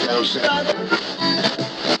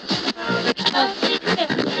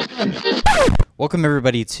Welcome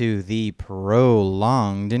everybody to the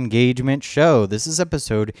Prolonged Engagement Show. This is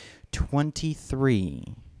episode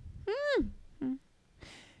 23.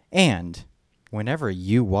 And whenever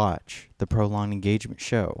you watch the Prolonged Engagement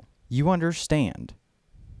Show, you understand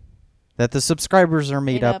that the subscribers are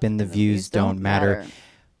made up and the views don't matter.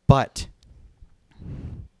 But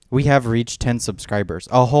we have reached 10 subscribers,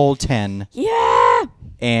 a whole 10. Yeah!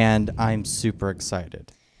 And I'm super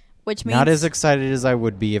excited. Which means... Not as excited as I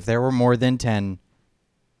would be if there were more than 10,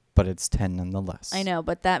 but it's 10 nonetheless. I know,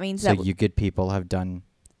 but that means so that... you good people have done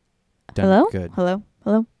Hello? Good. Hello?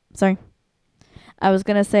 Sorry. I was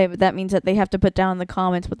going to say, but that means that they have to put down in the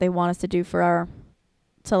comments what they want us to do for our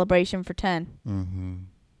celebration for 10. Mm-hmm.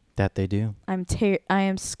 That they do. I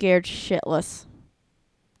am scared shitless.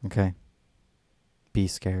 Okay. Be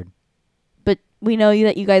scared. But we know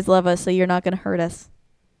that you guys love us, so you're not going to hurt us.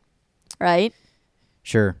 Right?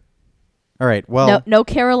 Sure. All right, well... No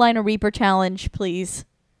Carolina Reaper challenge, please.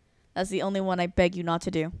 That's the only one I beg you not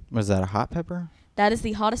to do. Was that a hot pepper? That is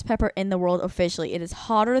the hottest pepper in the world officially. It is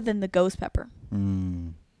hotter than the ghost pepper.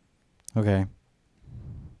 Okay.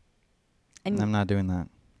 And I'm not doing that.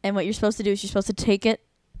 And what you're supposed to do is you're supposed to take it,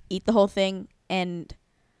 eat the whole thing, and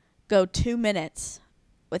go 2 minutes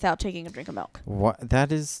without taking a drink of milk. Why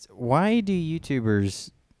do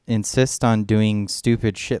YouTubers insist on doing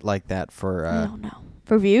stupid shit like that for... I don't know.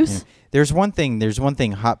 For views? You know, there's one thing,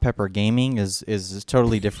 hot pepper gaming is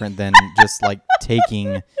totally different than just like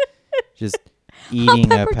just eating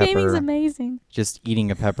hot a pepper pepper. Gaming's amazing. Just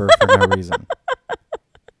eating a pepper for no reason.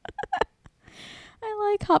 I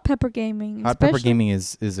like hot pepper gaming. Hot pepper gaming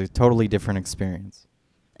is a totally different experience.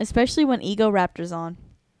 Especially when Ego Raptor's on.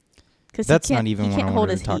 That's not even what I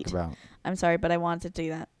wanted to talk about. I'm sorry, but I wanted to do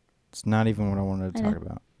that. It's not even what I wanted to talk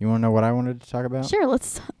about. You want to know what I wanted to talk about? Sure,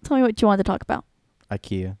 tell me what you wanted to talk about.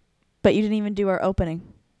 IKEA. But you didn't even do our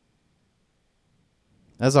opening.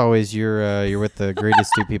 As always, you're with the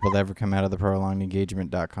greatest two people to ever come out of the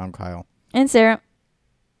prolongedengagement.com, Kyle. And Sarah.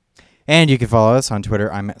 And you can follow us on Twitter.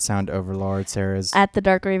 I'm at Sound Overlord. Sarah's at the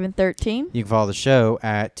Dark Raven 13. You can follow the show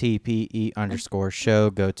at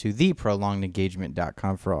TPE_show. Go to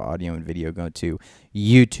theprolongedengagement.com for all audio and video. Go to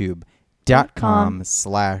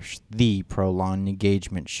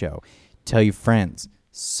youtube.com/theprolongedengagement Tell your friends.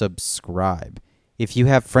 Subscribe. If you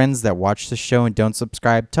have friends that watch the show and don't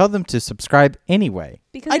subscribe, tell them to subscribe anyway.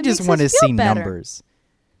 Because I just want to see numbers.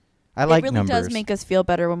 I like numbers. It really does make us feel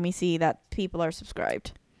better when we see that people are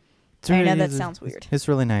subscribed. I know that sounds weird. It's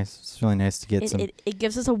really nice. It's really nice to get some... It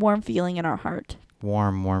gives us a warm feeling in our heart.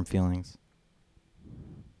 Warm feelings.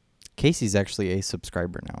 Casey's actually a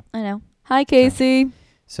subscriber now. I know. Hi, Casey.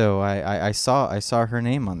 So I saw her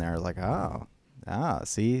name on there. Like,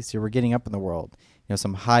 see, we're getting up in the world. You know,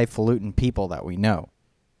 some highfalutin people that we know,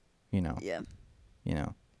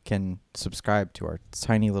 can subscribe to our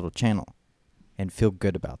tiny little channel and feel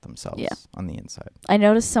good about themselves on the inside. I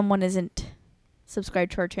noticed someone isn't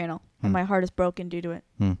subscribed to our channel, and my heart is broken due to it.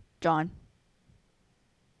 John.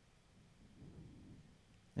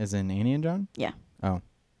 Is it Annie and John? Yeah. Oh.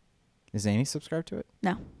 Is Annie subscribed to it?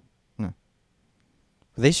 No. Well,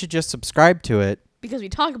 they should just subscribe to it. Because we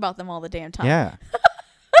talk about them all the damn time. Yeah.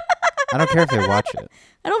 I don't care if they watch it.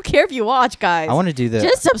 I don't care if you watch, guys. I want to do that.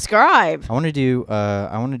 Just subscribe. I want to do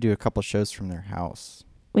a couple shows from their house.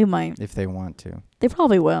 We might. If they want to. They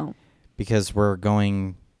probably will. Because we're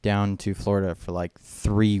going down to Florida for like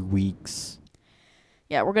 3 weeks.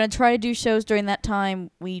 Yeah, we're going to try to do shows during that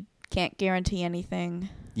time. We can't guarantee anything.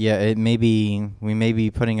 Yeah, we may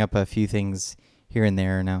be putting up a few things here and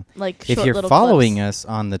there now. Like if you're following us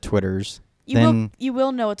on the Twitters, you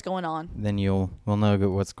will know what's going on. Then we'll know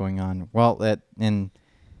what's going on. Well, and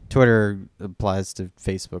Twitter applies to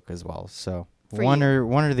Facebook as well. So one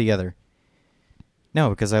or the other. No,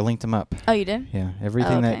 because I linked them up. Oh, you did? Yeah,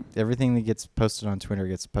 everything that gets posted on Twitter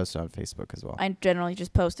gets posted on Facebook as well. I generally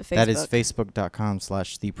just post to Facebook. That is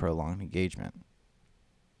facebook.com/theprolongedengagement.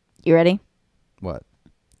 You ready? What?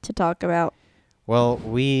 To talk about. Well,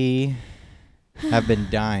 we have been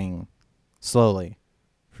dying slowly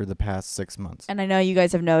for the past 6 months. And I know you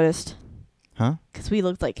guys have noticed. Huh? Because we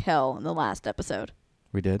looked like hell in the last episode.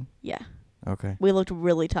 We did? Yeah. Okay. We looked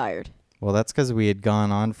really tired. Well, that's because we had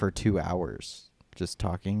gone on for 2 hours just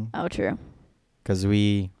talking. Oh, true. Because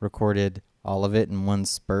we recorded all of it in one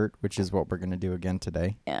spurt, which is what we're going to do again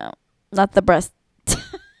today. Yeah. Not the breast.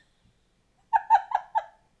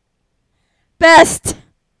 Best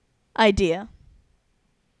idea.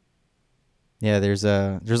 Yeah, there's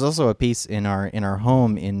also a piece in our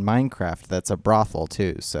home in Minecraft that's a brothel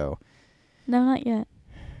too, so. No, not yet.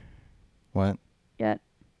 What? Yet.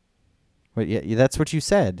 Well, yeah, that's what you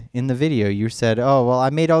said in the video. You said, "Oh, well, I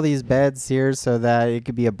made all these beds here so that it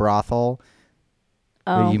could be a brothel."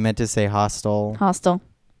 Oh. You meant to say hostel. Hostel.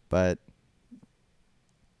 But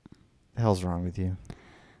the hell's wrong with you?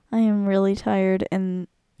 I am really tired, and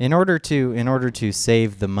in order to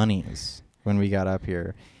save the monies when we got up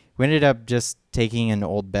here, we ended up just taking an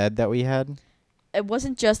old bed that we had. It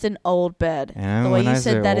wasn't just an old bed. And the way you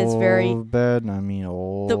said that is very old bed. I mean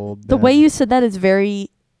old. The way you said that is very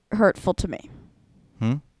hurtful to me.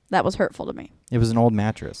 Hmm? That was hurtful to me. It was an old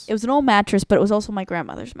mattress. It was an old mattress, but it was also my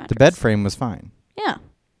grandmother's mattress. The bed frame was fine. Yeah.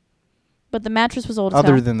 But the mattress was old as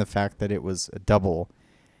hell. Other than the fact that it was a double,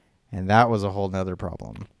 and that was a whole nother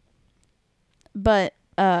problem. But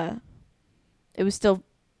it was still,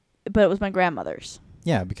 but it was my grandmother's.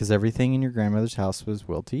 Yeah, because everything in your grandmother's house was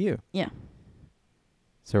willed to you. Yeah.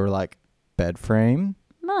 So we're like, bed frame?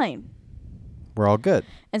 Mine. We're all good.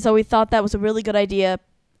 And so we thought that was a really good idea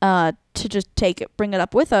to just bring it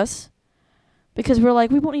up with us. Because we're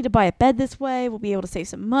like, we won't need to buy a bed this way. We'll be able to save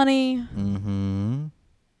some money. Mm-hmm.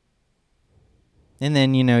 And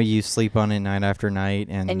then, you sleep on it night after night.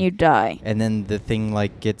 And you die. And then the thing,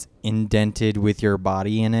 gets indented with your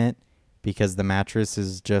body in it because the mattress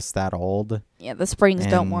is just that old. Yeah, the springs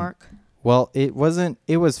don't work. Well, it wasn't.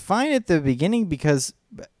 It was fine at the beginning because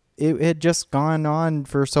it had just gone on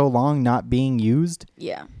for so long not being used.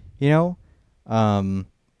 Yeah. That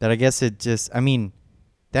I guess it just,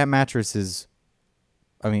 that mattress is,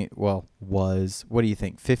 was, what do you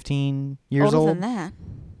think, 15 years old? Older than that.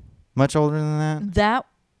 Much older than that? That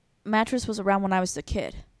mattress was around when I was a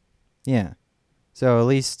kid. Yeah. So at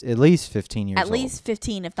least 15 years old. At least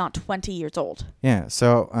 15, if not 20 years old. Yeah.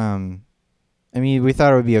 So, we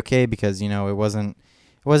thought it would be okay because, it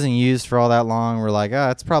wasn't used for all that long. We're like,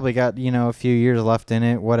 it's probably got, a few years left in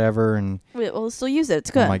it, whatever. And we'll still use it.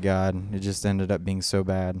 It's good. Oh my God. It just ended up being so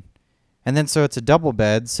bad. And then so it's a double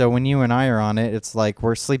bed. So when you and I are on it, it's like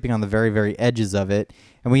we're sleeping on the very, very edges of it.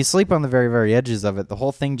 And when you sleep on the very, very edges of it, the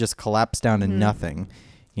whole thing just collapsed down to nothing.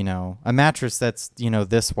 A mattress that's,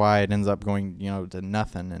 this wide ends up going, to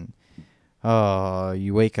nothing. And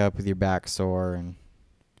you wake up with your back sore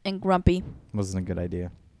and grumpy. Wasn't a good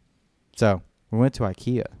idea. So we went to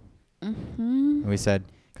IKEA. Mm-hmm. And we said,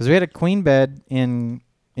 because we had a queen bed in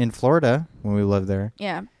Florida when we lived there.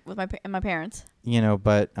 Yeah, with my parents.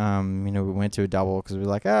 But we went to a double because we were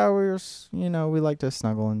like, we like to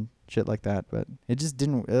snuggle and shit like that. But it just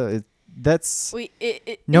didn't.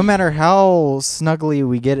 No matter how snuggly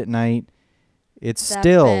we get at night, it's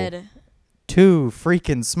still bed. Too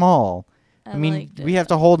freaking small. We have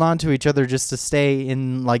to hold on to each other just to stay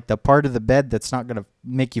in the part of the bed that's not gonna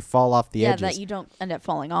make you fall off the edges. Yeah, that you don't end up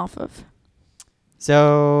falling off of.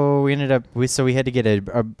 So we ended up we had to get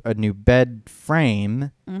a new bed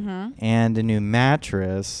frame and a new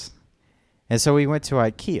mattress, and so we went to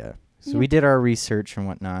IKEA. So we did our research and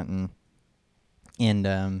whatnot,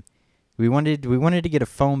 and we wanted to get a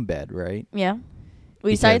foam bed, right? Yeah,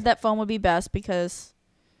 we decided that foam would be best because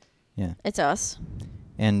it's us,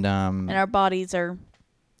 and our bodies are.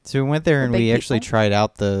 So we went there and we people. actually tried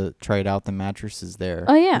out the mattresses there.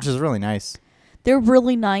 Oh yeah, which is really nice. They're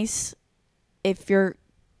really nice. If you're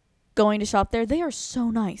going to shop there, they are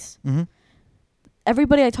so nice. Mm-hmm.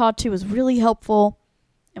 Everybody I talked to was really helpful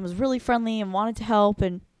and was really friendly and wanted to help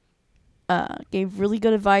and gave really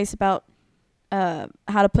good advice about how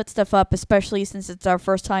to put stuff up, especially since it's our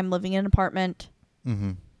first time living in an apartment.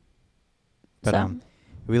 Mm-hmm. But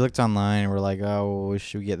we looked online and we're like, oh, well,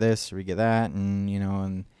 should we get this or we get that? And,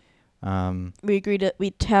 we agreed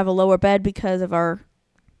we'd have a lower bed because of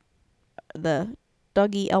the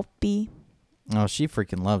doggy LP. Oh, she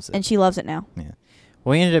freaking loves it. And she loves it now. Yeah.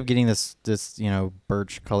 Well, we ended up getting this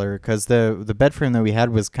birch color because the bed frame that we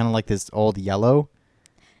had was kind of like this old yellow.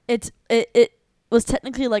 It was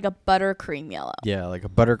technically like a buttercream yellow. Yeah, like a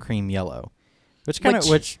buttercream yellow. Which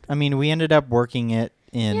we ended up working it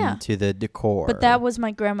into the decor. But that was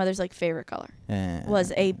my grandmother's favorite color.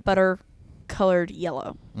 Was a butter colored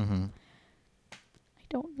yellow. Mm-hmm. I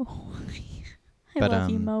don't know why. I love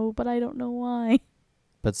you, Mo, but I don't know why.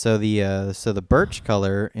 But so the birch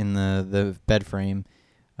color in the bed frame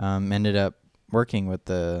ended up working with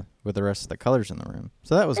the rest of the colors in the room.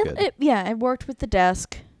 So that was good. It worked with the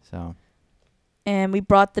desk. So. And we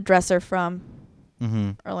brought the dresser from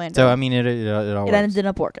Orlando. So it all works. It ended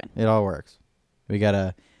up working. It all works. We got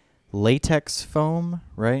a latex foam,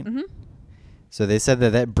 right? Mm-hmm. So they said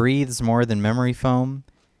that breathes more than memory foam,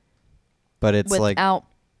 but it's without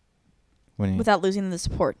losing the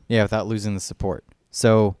support. Yeah, without losing the support.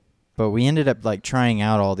 So, but we ended up trying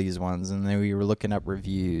out all these ones, and then we were looking up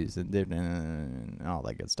reviews and all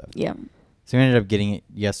that good stuff. Yeah. So we ended up getting it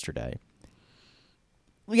yesterday.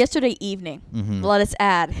 yesterday evening. Mm-hmm. Let us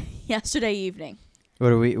add yesterday evening. What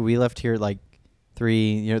do we left here like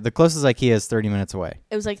 3? You know, the closest IKEA is 30 minutes away.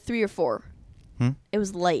 It was like 3 or 4. It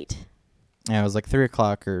was late. Yeah, it was like 3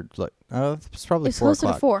 o'clock or like it was probably 4 o'clock. It's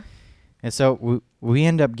closer to 4. And so we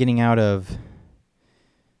end up getting out of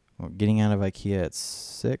IKEA at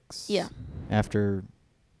 6. Yeah. After,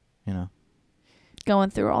 Going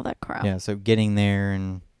through all that crap. Yeah, so getting there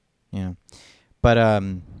and but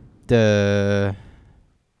and then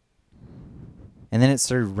it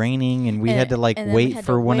started raining and we had to wait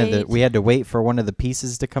for one of the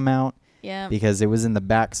pieces to come out. Yeah. Because it was in the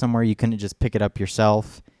back somewhere, you couldn't just pick it up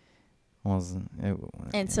yourself.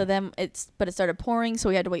 And so then it started pouring, so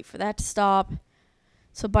we had to wait for that to stop.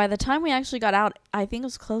 So by the time we actually got out, I think it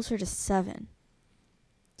was closer to 7.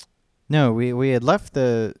 No, we had left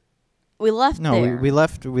the. We left there. we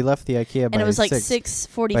left the IKEA by 6. And it was like 6:45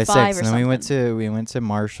 or something. And then we went to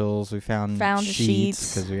Marshall's. We found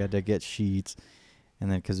sheets because we had to get sheets,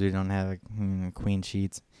 and then because we don't have queen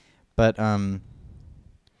sheets, but And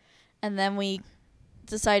then we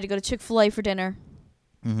decided to go to Chick-fil-A for dinner.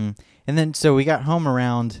 Mm-hmm. And then so we got home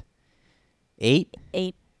around 8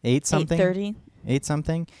 something. 8:30. 8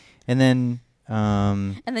 something, and then.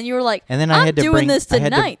 And then you were like, and then I'm I had to doing this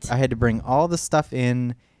tonight. I had to bring all the stuff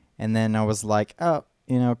in, and then I was like, oh,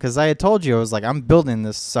 because I had told you, I was like, I'm building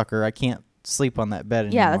this sucker. I can't sleep on that bed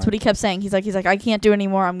anymore. Yeah, that's what he kept saying. He's like, I can't do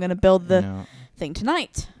anymore. I'm gonna build the thing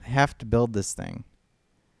tonight. I have to build this thing.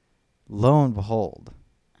 Lo and behold,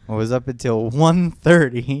 I was up until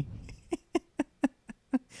 1:30.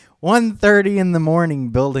 1:30 in the morning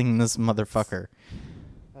building this motherfucker.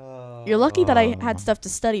 You're lucky that I had stuff to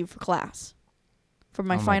study for class. For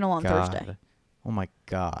my final on Thursday. Oh my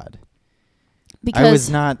God. Because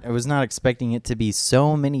I was not expecting it to be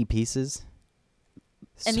so many pieces.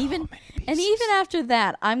 And even after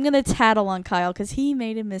that, I'm going to tattle on Kyle because he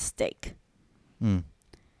made a mistake.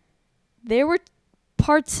 There were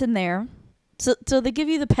parts in there. So they give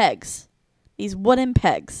you the pegs. These wooden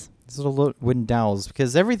pegs. These little wooden dowels.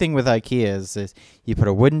 Because everything with IKEA is you put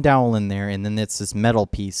a wooden dowel in there, and then it's this metal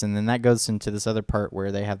piece, and then that goes into this other part where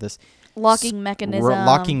they have this locking mechanism.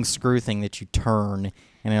 Locking screw thing that you turn,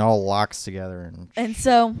 and it all locks together. And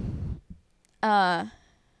so,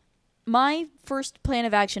 my first plan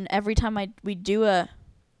of action every time we do a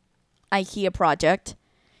IKEA project,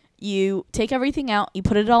 you take everything out, you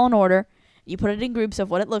put it all in order, you put it in groups of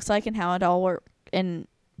what it looks like and how it all works, and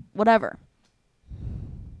whatever.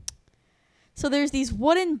 So there's these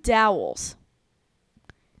wooden dowels.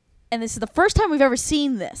 And this is the first time we've ever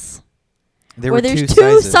seen this. There's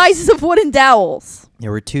two sizes of wooden dowels.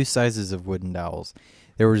 There were 2 sizes of wooden dowels.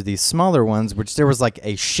 There was these smaller ones, which there was like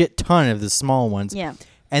a shit ton of the small ones. Yeah.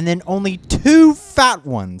 And then only 2 fat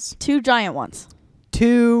ones. 2 giant ones.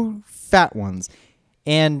 2 fat ones.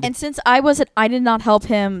 And since I did not help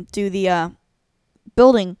him do the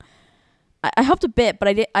building. I helped a bit,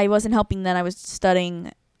 but I wasn't helping then. I was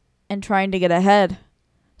studying and trying to get ahead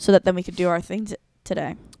so that then we could do our things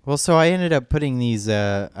today. Well, so I ended up putting these,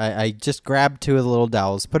 I just grabbed 2 of the little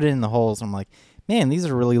dowels, put it in the holes. I'm like, man, these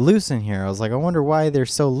are really loose in here. I was like, I wonder why they're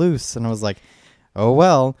so loose. And I was like, oh,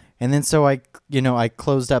 well. And then so I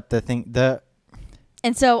closed up the thing.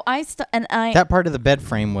 And so that part of the bed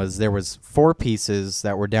frame there was 4 pieces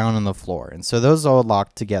that were down on the floor. And so those all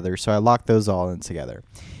locked together. So I locked those all in together.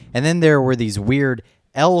 And then there were these weird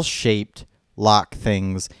L-shaped lock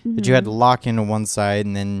things that you had to lock into one side,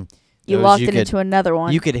 and then you locked it into another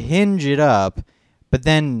one. You could hinge it up, but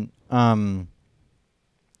then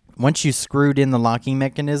once you screwed in the locking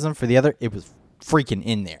mechanism for the other, it was freaking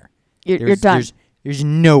in there. You're done. There's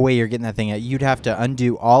no way you're getting that thing out. You'd have to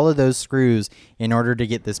undo all of those screws in order to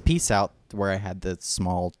get this piece out where I had the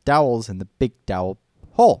small dowels and the big dowel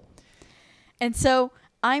hole. And so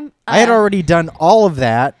I had already done all of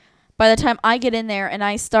that. By the time I get in there and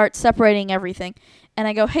I start separating everything, and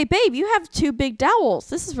I go, hey, babe, you have 2 big dowels.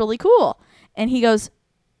 This is really cool. And he goes,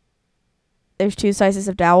 there's 2 sizes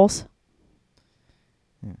of dowels?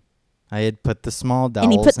 Yeah. I had put the small dowels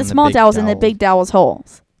and he put the small dowels in the big dowels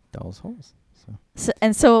holes. Dowels holes.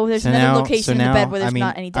 So there's another location in the bed where there's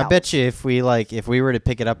not any dowels. I bet you if we were to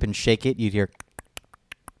pick it up and shake it, you'd hear.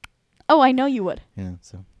 Oh, I know you would. Yeah,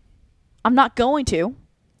 so. I'm not going to.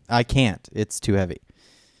 I can't. It's too heavy.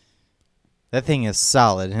 That thing is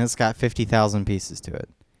solid, and it's got 50,000 pieces to it.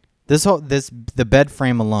 The bed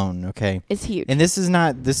frame alone, okay, is huge. And this is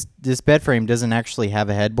not this bed frame doesn't actually have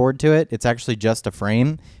a headboard to it. It's actually just a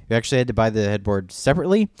frame. You actually had to buy the headboard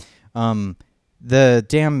separately. The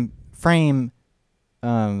damn frame.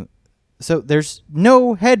 So there's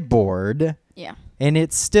no headboard. Yeah. And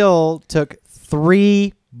it still took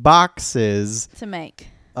 3 boxes to make.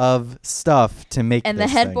 of stuff to make And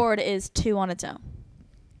this the headboard is 2 on its own.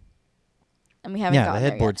 And we haven't Yeah, gotten the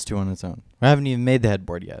headboard's 2 on its own. I haven't even made the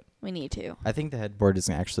headboard yet. We need to. I think the headboard is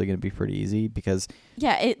actually going to be pretty easy because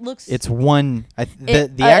it looks. it's one.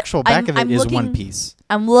 The actual back of it is one piece.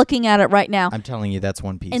 I'm looking at it right now. I'm telling you, that's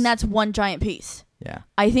one piece. And that's one giant piece. Yeah.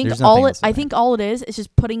 I think all it is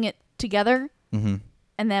just putting it together and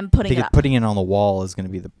then putting it up. Putting it on the wall is going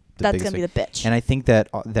to be the that's going to be the bitch. And I think that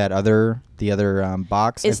the other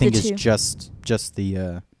box is just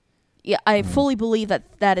the. Yeah, I fully believe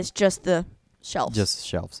that is just the shelves. Just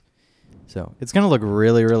shelves. So it's going to look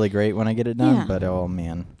really, really great when I get it done. Yeah. But, oh,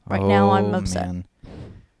 man. Right now I'm upset. Man.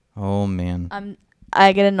 Oh, man.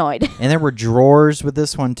 I get annoyed. And there were drawers with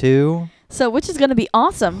this one, too. So, which is going to be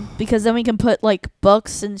awesome because then we can put, like,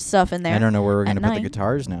 books and stuff in there. I don't know where we're going to put the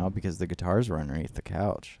guitars now because the guitars were underneath the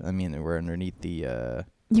couch. I mean, we're underneath the...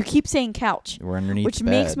 You keep saying couch. We're underneath which the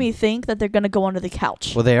bed. Makes me think that they're going to go under the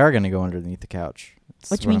couch. Well, they are going to go underneath the couch.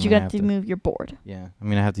 Which means you're going to have to move your board. Yeah. I'm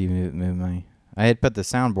going to have to move my... I had put the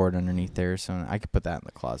soundboard underneath there, so I could put that in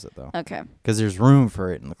the closet, though. Okay. Because there's room for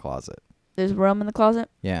it in the closet. There's room in the closet?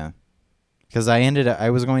 Yeah. Because I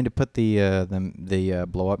was going to put the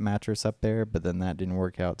blow-up mattress up there, but then that didn't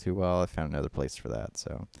work out too well. I found another place for that,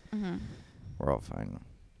 so we're all fine.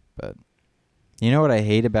 But you know what I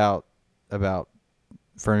hate about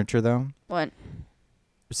furniture, though? What?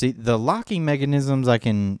 See, the locking mechanisms I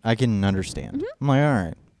can understand. I'm like, all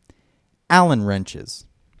right. Allen wrenches.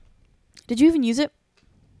 Did you even use it?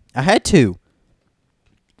 I had to.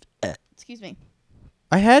 Excuse me.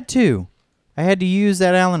 I had to use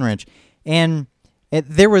that Allen wrench, and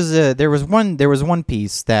there was one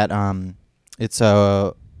piece that it's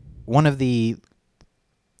one of the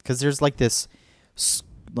because there's like this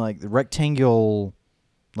like rectangular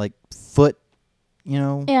like foot I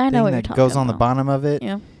know thing what that goes on the bottom of it.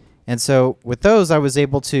 Yeah. And so with those, I was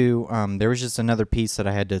able to. There was just another piece that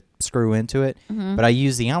I had to screw into it, but I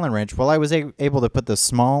used the Allen wrench. Well, I was able to put the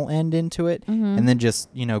small end into it, and then just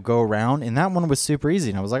go around. And that one was super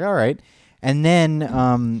easy. And I was like, all right. And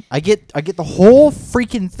then I get the whole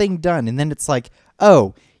freaking thing done, and then it's like,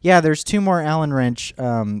 oh yeah, there's 2 more Allen wrench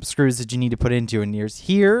screws that you need to put into, and there's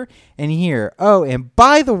here and here. Oh, and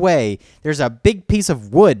by the way, there's a big piece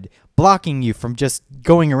of wood blocking you from just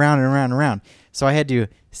going around and around and around. So I had to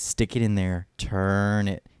stick it in there, turn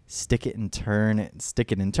it, stick it and turn it,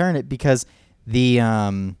 stick it and turn it because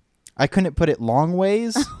I couldn't put it long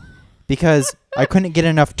ways because I couldn't get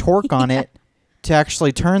enough torque on it to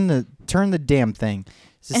actually turn the damn thing.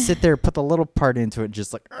 Just sit there, put the little part into it,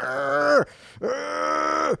 just like. I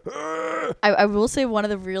will say one of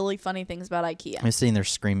the really funny things about IKEA. I was sitting there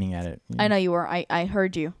screaming at it. I know you were. I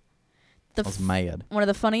heard you. I was mad. One of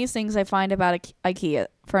the funniest things I find about IKEA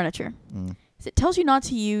furniture is it tells you not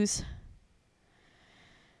to use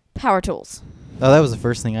power tools. Oh, that was the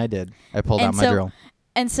first thing I did. I pulled out my drill.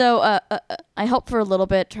 And so I helped for a little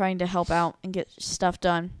bit trying to help out and get stuff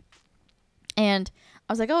done. And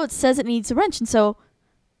I was like, oh, it says it needs a wrench. And so,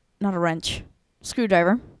 not a wrench,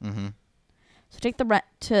 screwdriver. Mm-hmm. So take the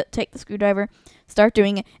screwdriver, start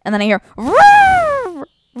doing it, and then I hear, I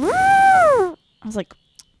was like,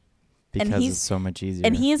 because it's so much easier.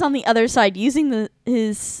 And he is on the other side using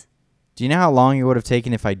his. Do you know how long it would have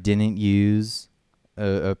taken if I didn't use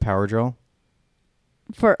a power drill?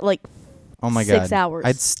 For like oh my 6 hours.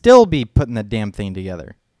 I'd still be putting the damn thing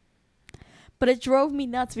together. But it drove me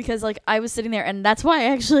nuts because like I was sitting there, and that's why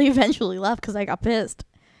I actually eventually left because I got pissed.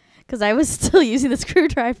 Because I was still using the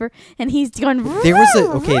screwdriver, and he's going. There was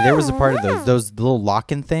a part of those little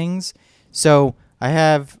locking things. So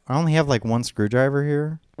I only have like one screwdriver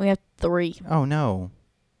here. We have 3. Oh no,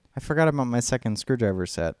 I forgot about my second screwdriver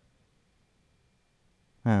set.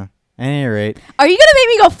 At any rate. Are you gonna make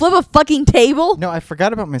me go flip a fucking table? No, I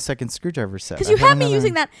forgot about my second screwdriver set. Because you had me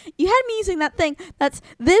using that. You had me using that thing that's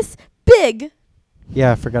this big.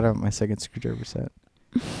 Yeah, I forgot about my second screwdriver set.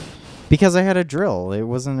 Because I had a drill, it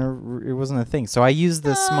wasn't a thing. So I used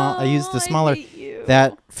the smaller.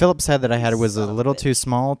 That Phillips head that I had was a little too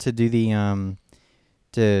small to do the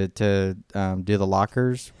do the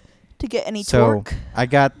lockers. To get any torque. So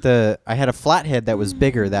I had a flathead that was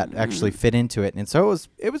bigger that actually fit into it, and so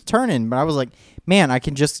it was turning. But I was like, man, I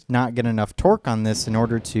can just not get enough torque on this in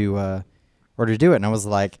order to do it. And I was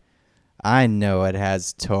like, I know it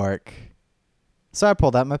has torque. So I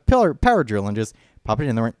pulled out my power drill and just popped it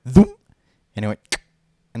in there, and it went,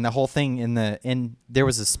 and the whole thing and there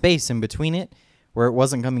was a space in between it where it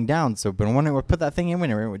wasn't coming down. So, but when I would put that thing in,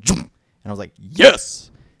 it went, and I was like,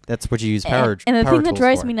 yes, that's what you use power. And the power thing that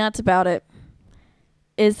drives for. me nuts about it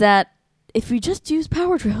is that if you just use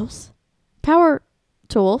power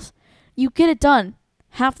tools, you get it done.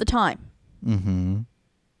 half the time. Mm-hmm.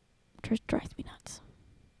 Which drives me nuts.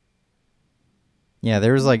 Yeah,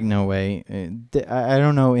 there's like no way. I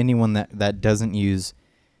don't know anyone that doesn't use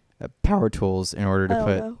power tools in order to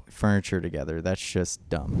put furniture together. That's just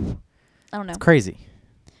dumb. I don't know. It's crazy.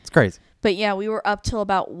 It's crazy. But yeah, we were up till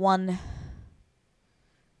about 1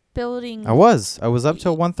 building. I was up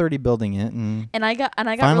till 1:30 building it, and I got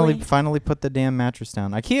finally put the damn mattress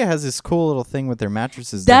down. IKEA has this cool little thing with their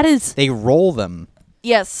mattresses. They roll them.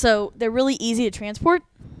 Yes, so they're really easy to transport.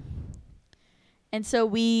 And so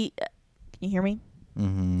can you hear me?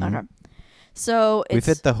 Mm-hmm. Okay. So we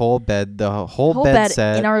fit the whole bed, the whole bed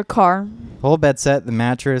set in our car. Whole bed set, the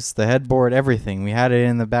mattress, the headboard, everything. We had it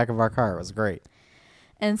in the back of our car. It was great.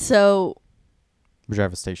 And so we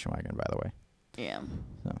drive a station wagon, by the way. Yeah.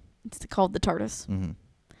 So it's called the TARDIS. Mm-hmm.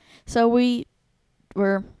 So we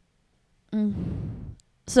were.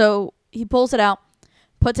 So he pulls it out,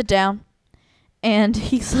 puts it down, and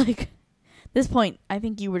he's like, "At this point, I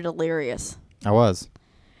think you were delirious." I was.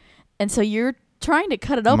 And so you're trying to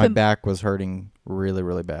cut it open. My back was hurting really,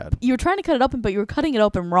 really bad. You were trying to cut it open, but you were cutting it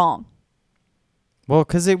open wrong. Well,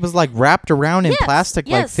 because it was like wrapped around in plastic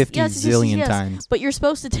like 50 zillion times. But you're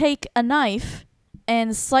supposed to take a knife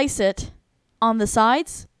and slice it on the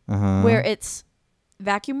sides where it's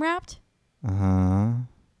vacuum wrapped.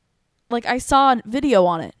 Like I saw a video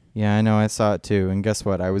on it. Yeah, I know. I saw it too. And guess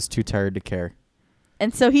what? I was too tired to care.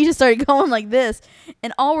 And so he just started going like this.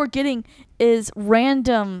 And all we're getting is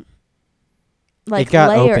random... Like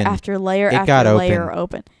layer open. After layer after layer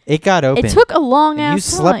open. It got open. It took a long ass time. You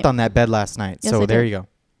slept on that bed last night. Yes, so there you go.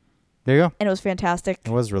 There you go. And it was fantastic. It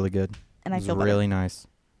was really good. And I feel better. Really nice.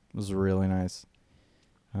 It was really nice.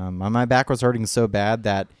 My back was hurting so bad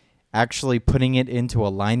that actually putting it into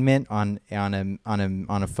alignment on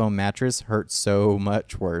a foam mattress hurt so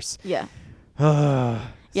much worse. Yeah.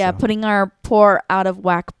 Yeah, putting our poor out of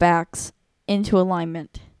whack backs into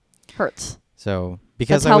alignment hurts. So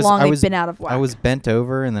because that's how long they've been out of whack. I was bent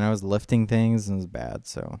over and then I was lifting things and it was bad.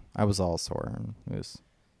 So I was all sore and it was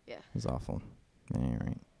awful. All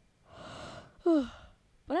right.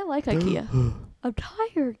 But I like IKEA. I'm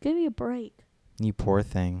tired. Give me a break. You poor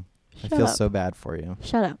thing. Shut I feel up. so bad for you.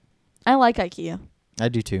 Shut up. I like IKEA. I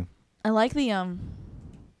do too. I like the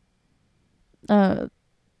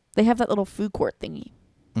they have that little food court thingy.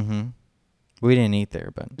 Mm-hmm. We didn't eat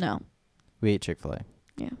there, but no. We ate Chick-fil-A.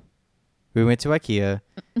 Yeah. We went to IKEA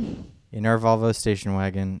in our Volvo station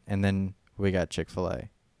wagon, and then we got Chick-fil-A.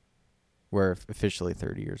 We're officially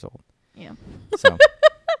 30 years old. Yeah. So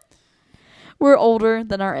we're older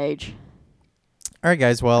than our age. All right,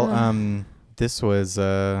 guys. Well, this was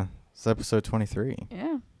episode 23.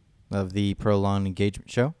 Yeah. Of the Prolonged Engagement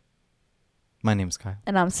Show. My name is Kyle.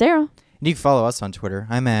 And I'm Sarah. And you can follow us on Twitter.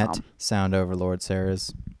 I'm at Sound Overlord.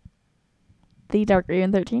 Sarah's The Dark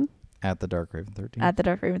Raven 13. At the Dark Raven 13. At the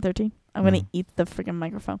Dark Raven 13. I'm going to eat the freaking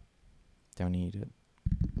microphone. Don't eat it.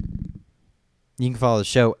 You can follow the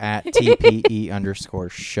show at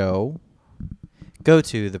TPE_show. Go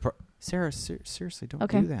to the... Sarah, seriously, don't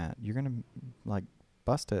do that. You're going to, like,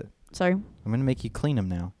 bust it. Sorry. I'm going to make you clean them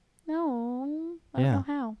now. No. I don't know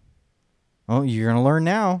how. Oh, you're going to learn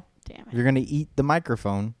now. Damn it. You're going to eat the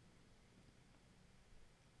microphone.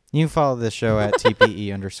 You can follow the show at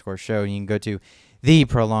TPE_show. You can go to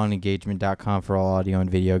theprolongedengagement.com for all audio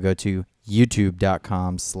and video. Go to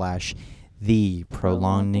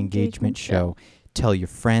youtube.com/theprolongedengagement show. Tell your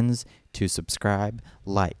friends to subscribe,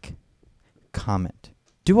 like, comment.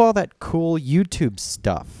 Do all that cool YouTube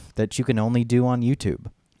stuff that you can only do on YouTube.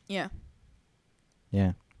 Yeah.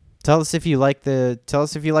 Yeah. Tell us if you like the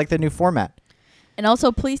new format. And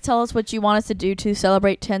also please tell us what you want us to do to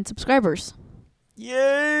celebrate 10 subscribers.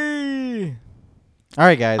 Yay! All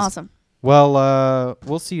right, guys. Awesome. Well,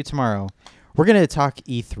 we'll see you tomorrow. We're going to talk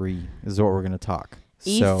E3 is what we're going to talk.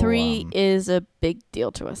 E3 is a big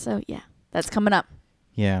deal to us. So, yeah. That's coming up.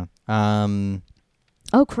 Yeah. Oh,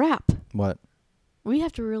 crap. What? We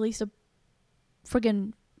have to release a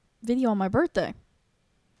friggin' video on my birthday.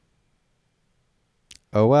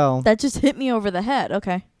 Oh, well. That just hit me over the head.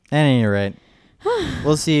 Okay. At any rate,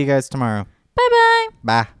 we'll see you guys tomorrow. Bye-bye.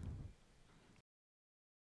 Bye.